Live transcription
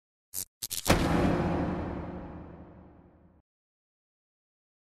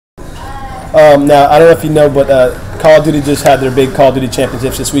Now, I don't know if you know, but Call of Duty just had their big Call of Duty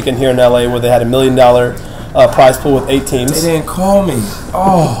championships this weekend here in LA, where they had $1 million prize pool with 8 teams. They didn't call me.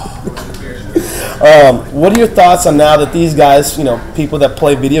 Oh. What are your thoughts on now that these guys, people that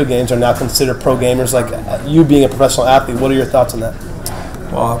play video games are now considered pro gamers, like you being a professional athlete? What are your thoughts on that?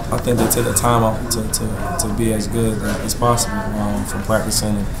 Well, I think they take the time out to be as good as possible from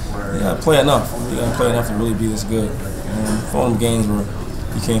practicing. And, play enough. You got to play enough to really be this good. For them games where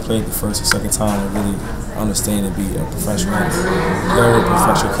you can't play it the first or second time and really understand and be a professional. You got to really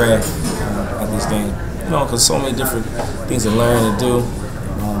perfect your craft at this game. Because so many different things to learn and do.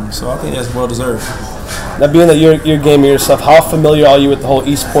 So I think that's well deserved. Now, being that you're a gamer yourself, how familiar are you with the whole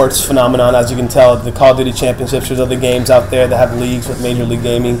esports phenomenon? As you can tell, the Call of Duty championships, there's other games out there that have leagues with Major League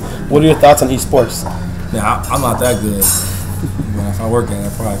Gaming. What are your thoughts on esports? Now, I'm not that good. If I work at it,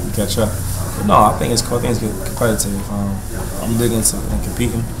 I probably can catch up. But no, I think it's competitive. I'm big into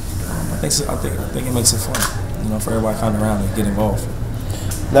competing. I think it makes it fun, for everybody kind of around and get involved.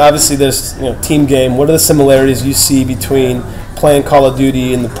 Now, obviously, there's team game. What are the similarities you see between playing Call of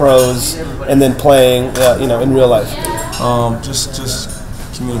Duty in the pros and then playing, in real life? Just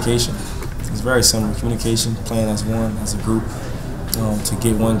communication. It's very similar. Communication, playing as one, as a group, to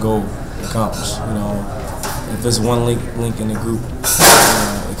get one goal accomplished. If there's one link in the group,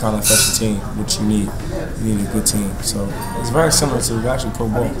 it kind of affects the team, which you need. You need a good team. So it's very similar to actually pro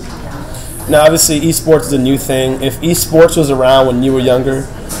ball. Now, obviously, esports is a new thing. If esports was around when you were younger,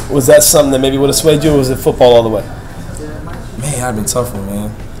 was that something that maybe would have swayed you, or was it football all the way? Man, I've been tough one,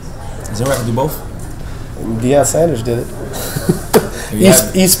 man. Is there a way I can do both? Deion Sanders did it.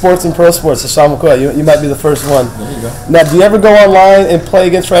 Esports and pro sports. LeSean McCoy, you might be the first one. There you go. Now, do you ever go online and play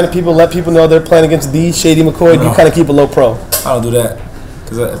against random people, let people know they're playing against the Shady McCoy? No. Do you kind of keep a low pro? I don't do that.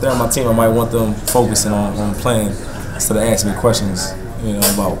 Because if they're on my team, I might want them focusing on playing instead of asking me questions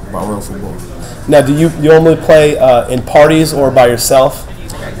about real football. Now, do you normally play in parties or by yourself?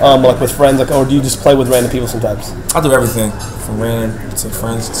 Like with friends, or do you just play with random people sometimes? I do everything, from random to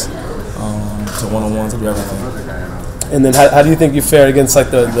friends to one-on-ones. I do everything. And then, how do you think you fare against like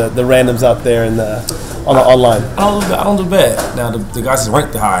the randoms out there and online? I don't do bad. Now the guys that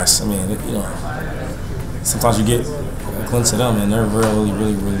rank the highest. I mean, sometimes you get a glimpse of them, and they're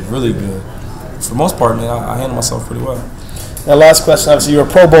really good. For the most part, man, I handle myself pretty well. Now, last question. Obviously, you're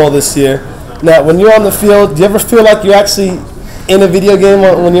a Pro Bowl this year. Now, when you're on the field, do you ever feel like you're actually in a video game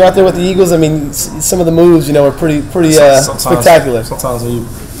when you're out there with the Eagles? I mean, some of the moves, are pretty spectacular. Sometimes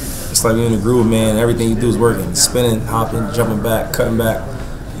it's like you're in a groove, man. Everything you do is working. Spinning, hopping, jumping back, cutting back.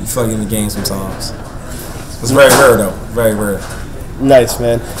 You feel like you're in the game sometimes. It's very rare, though. Very rare. Nice,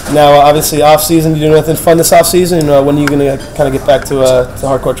 man. Now, obviously, off season, you do nothing fun this off season. When are you gonna kind of get back to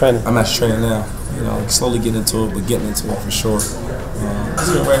hardcore training? I'm actually training now. Slowly getting into it, but getting into it for sure.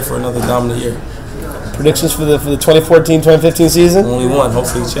 Just get ready for another dominant year. Predictions for the 2014-2015 season? Only one.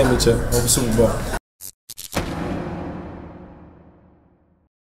 Hopefully, championship. Hopefully, Super Bowl.